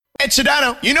Ed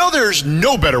Sedano, you know there's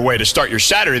no better way to start your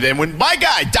Saturday than when my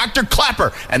guy, Dr.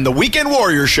 Clapper, and the Weekend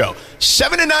Warrior Show,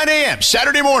 7 to 9 a.m.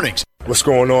 Saturday mornings. What's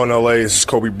going on, LA? This is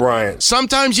Kobe Bryant.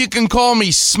 Sometimes you can call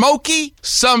me Smokey.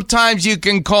 Sometimes you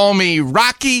can call me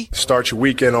Rocky. Start your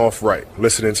weekend off right.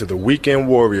 Listening to the Weekend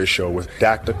Warrior Show with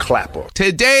Dr. Clapper.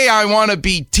 Today I want to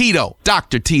be Tito,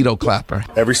 Dr. Tito Clapper.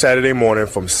 Every Saturday morning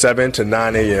from 7 to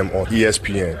 9 a.m. on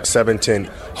ESPN, 710,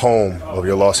 home of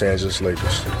your Los Angeles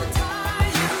Lakers.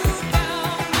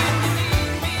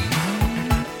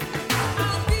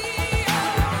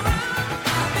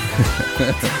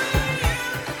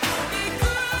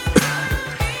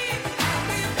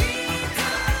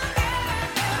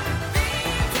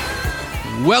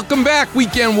 Welcome back,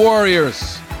 Weekend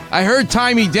Warriors. I heard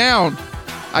Tie Me Down.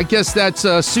 I guess that's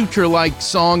a suture-like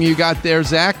song you got there,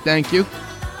 Zach. Thank you.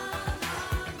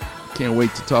 Can't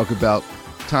wait to talk about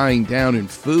tying down in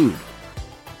food.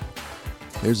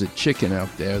 There's a chicken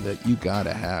out there that you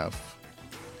gotta have.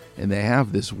 And they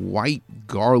have this white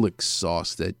garlic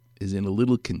sauce that is in a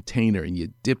little container, and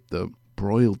you dip the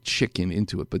broiled chicken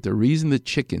into it. But the reason the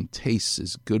chicken tastes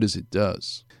as good as it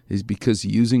does is because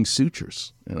you're using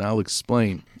sutures. And I'll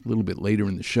explain a little bit later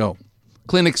in the show.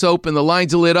 Clinic's open. The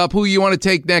lines are lit up. Who you want to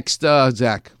take next,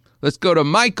 Zach? Let's go to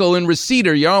Michael in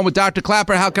Reseda. You're on with Dr.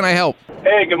 Clapper. How can I help?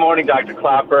 Hey, good morning, Dr.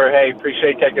 Clapper. Hey,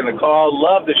 appreciate taking the call.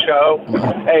 Love the show.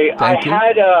 Hey, Thank you.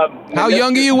 had How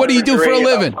young are you? What do you do for a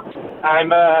living?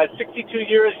 I'm 62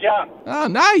 years young. Oh,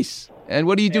 nice. And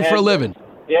what do you do for a living?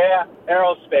 Yeah,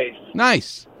 aerospace.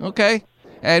 Nice. Okay.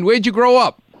 And where'd you grow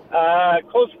up?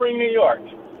 Cold Spring, New York.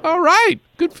 All right.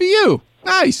 Good for you.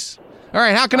 Nice. All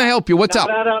right. How can I help you? What's up?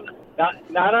 Not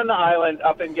on the island,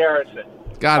 up in Garrison.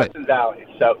 Got Hudson Valley.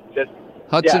 So just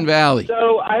Hudson Valley.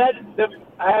 So I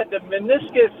had the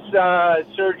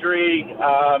meniscus surgery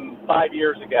 5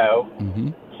 years ago. Mm-hmm.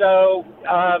 So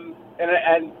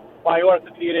and my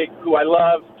orthopedic, who I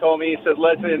love, told me, he said,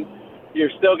 listen,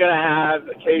 you're still going to have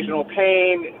occasional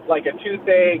pain, like a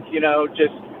toothache,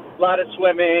 just a lot of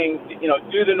swimming,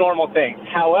 do the normal things.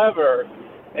 However,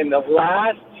 in the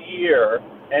last year,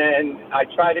 and I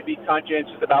try to be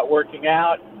conscientious about working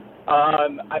out,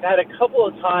 I've had a couple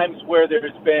of times where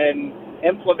there's been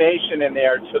inflammation in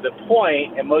there to the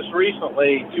point, and most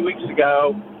recently, 2 weeks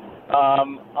ago,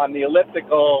 on the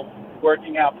elliptical,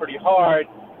 working out pretty hard.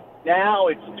 Now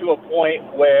it's to a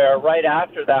point where right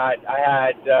after that, I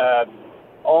had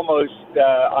almost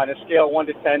on a scale of 1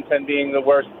 to 10, 10 being the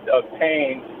worst of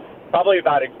pain, probably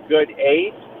about a good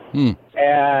 8.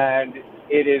 And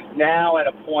it is now at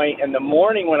a point in the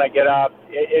morning when I get up,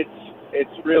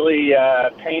 it's really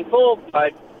painful,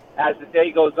 but as the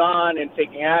day goes on and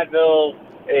taking Advil,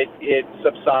 it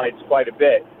subsides quite a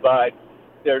bit. But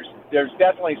there's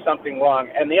definitely something wrong.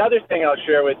 And the other thing I'll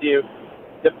share with you,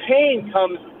 the pain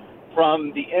comes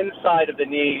from the inside of the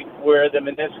knee where the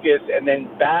meniscus, and then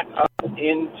back up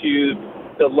into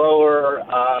the lower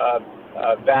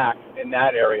back in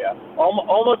that area.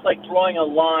 Almost like drawing a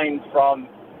line from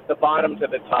the bottom to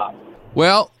the top.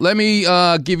 Well, let me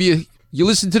give you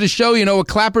listen to the show, you know what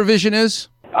Clapper Vision is?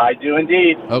 I do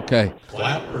indeed. Okay.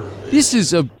 Clapper Vision. This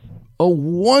is a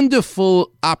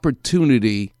wonderful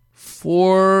opportunity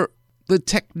for the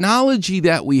technology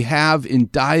that we have in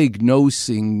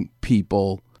diagnosing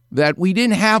people that we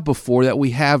didn't have before that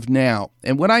we have now.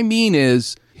 And what I mean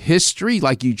is history,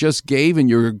 like you just gave, and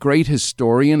you're a great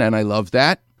historian, and I love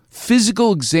that.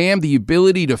 Physical exam, the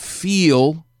ability to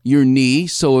feel your knee.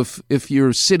 So if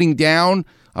you're sitting down,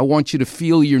 I want you to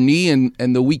feel your knee,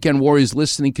 and the Weekend Warriors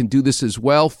listening can do this as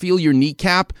well. Feel your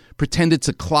kneecap. Pretend it's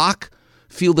a clock.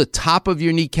 Feel the top of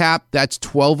your kneecap. That's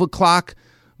 12 o'clock.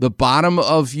 The bottom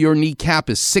of your kneecap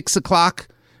is 6 o'clock.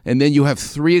 And then you have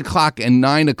 3 o'clock and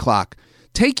 9 o'clock.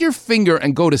 Take your finger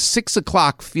and go to 6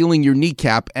 o'clock feeling your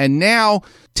kneecap, and now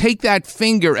take that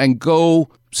finger and go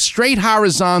straight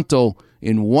horizontal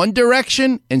in one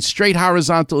direction and straight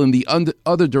horizontal in the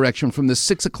other direction from the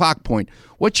 6 o'clock point.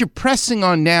 What you're pressing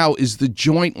on now is the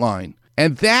joint line,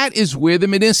 and that is where the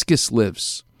meniscus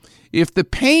lives. If the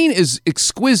pain is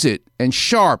exquisite and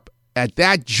sharp at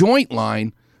that joint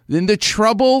line, then the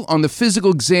trouble on the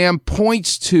physical exam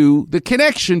points to the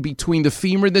connection between the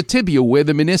femur and the tibia where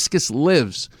the meniscus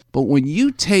lives. But when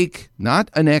you take not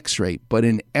an x-ray, but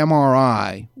an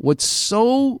MRI, what's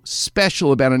so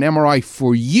special about an MRI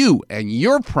for you and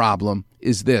your problem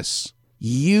is this.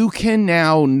 You can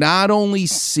now not only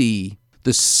see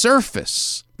the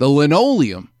surface, the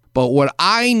linoleum, but what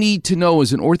I need to know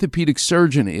as an orthopedic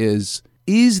surgeon is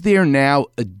there now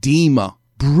edema,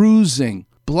 bruising,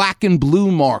 black and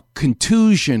blue mark,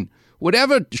 contusion,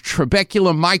 whatever,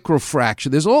 trabecular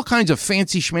microfracture. There's all kinds of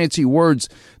fancy schmancy words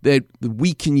that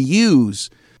we can use.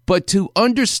 But to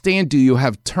understand, do you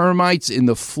have termites in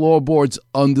the floorboards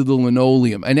under the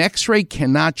linoleum? An x-ray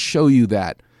cannot show you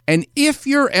that. And if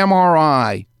your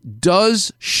MRI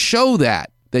does show that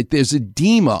there's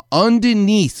edema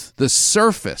underneath the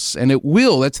surface, and it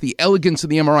will, that's the elegance of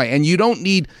the MRI, and you don't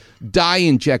need dye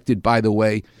injected, by the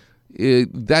way.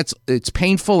 It's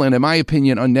painful and, in my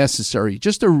opinion, unnecessary.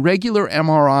 Just a regular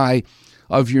MRI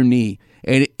of your knee,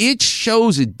 and it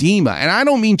shows edema. And I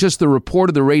don't mean just the report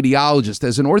of the radiologist.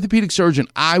 As an orthopedic surgeon,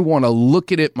 I want to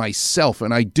look at it myself,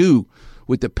 and I do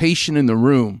with the patient in the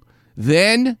room.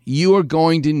 Then you are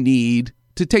going to need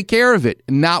to take care of it,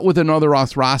 not with another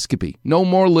arthroscopy. No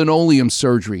more linoleum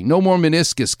surgery, no more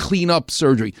meniscus cleanup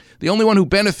surgery. The only one who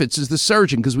benefits is the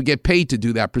surgeon because we get paid to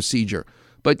do that procedure.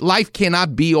 But life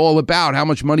cannot be all about how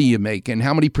much money you make and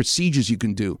how many procedures you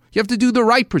can do. You have to do the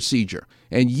right procedure.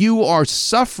 And you are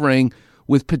suffering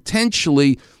with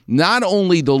potentially not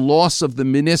only the loss of the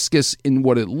meniscus in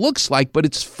what it looks like, but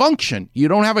its function. You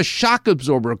don't have a shock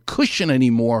absorber, a cushion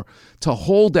anymore to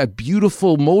hold that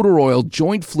beautiful motor oil,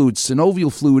 joint fluid,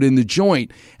 synovial fluid in the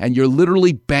joint, and you're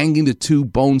literally banging the two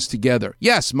bones together.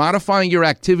 Yes, modifying your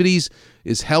activities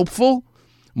is helpful,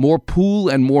 more pool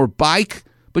and more bike,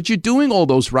 but you're doing all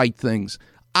those right things.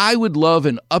 I would love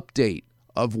an update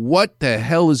of what the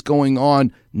hell is going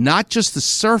on, not just the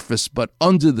surface, but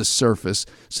under the surface,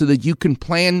 so that you can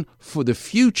plan for the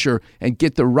future and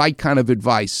get the right kind of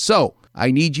advice. So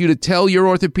I need you to tell your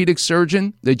orthopedic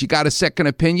surgeon that you got a second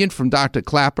opinion from Dr.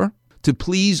 Klapper, to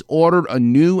please order a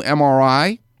new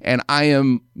MRI. And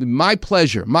my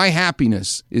pleasure, my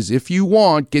happiness is, if you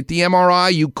want, get the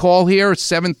MRI, you call here at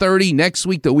 7:30 next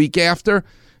week, the week after,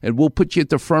 and we'll put you at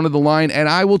the front of the line, and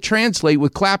I will translate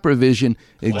with Klapper Vision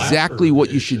exactly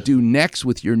what you should do next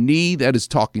with your knee that is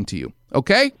talking to you.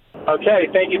 Okay? Okay,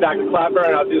 thank you, Dr. Klapper,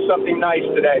 and I'll do something nice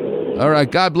today. All right,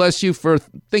 God bless you for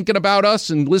thinking about us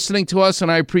and listening to us,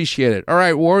 and I appreciate it. All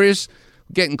right, Warriors,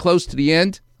 we're getting close to the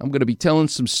end. I'm going to be telling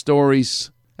some stories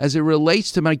as it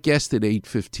relates to my guest at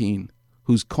 8:15,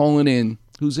 who's calling in,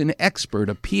 who's an expert,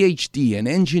 a PhD, an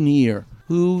engineer,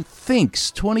 who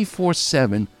thinks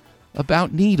 24/7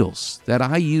 about needles that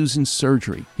I use in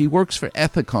surgery. He works for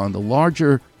Ethicon,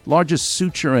 the largest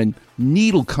suture and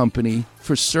needle company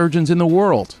for surgeons in the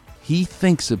world. He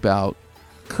thinks about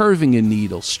curving a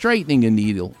needle, straightening a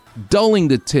needle, dulling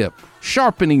the tip,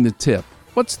 sharpening the tip.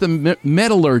 What's the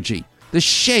metallurgy, the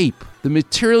shape, the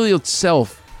material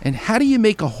itself, and how do you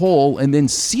make a hole and then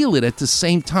seal it at the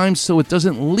same time so it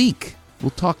doesn't leak? We'll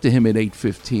talk to him at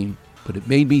 8:15, but it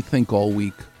made me think all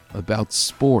week about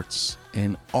sports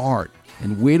and art,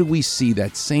 and where do we see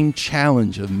that same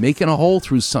challenge of making a hole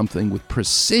through something with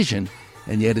precision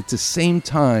and yet at the same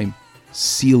time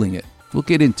sealing it. We'll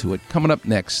get into it coming up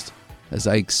next as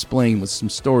I explain with some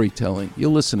storytelling.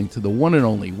 You're listening to the one and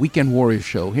only Weekend Warrior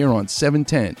Show here on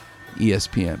 710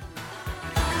 ESPN.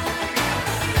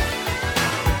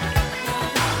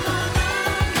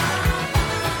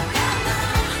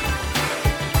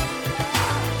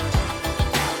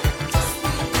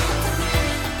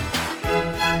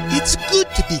 It's good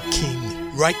to be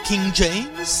king, right, King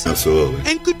James? Absolutely.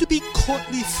 And good to be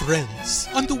courtly friends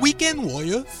on the Weekend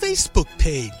Warrior Facebook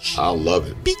page. I love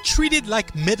it. Be treated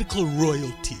like medical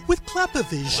royalty with Klapper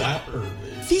Vision.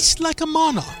 Feast like a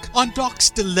monarch on Doc's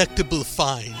delectable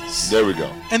finds. There we go.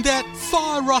 And that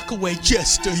far rockaway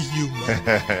jester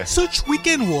humor. Search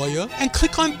Weekend Warrior and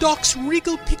click on Doc's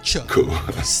regal picture. Cool.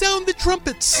 Sound the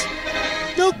trumpets.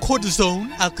 No cortisone,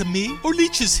 alchemy, or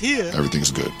leeches here.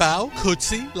 Everything's good. Bow,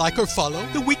 curtsy, like or follow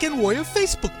the Weekend Warrior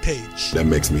Facebook page. That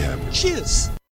makes me happy. Cheers.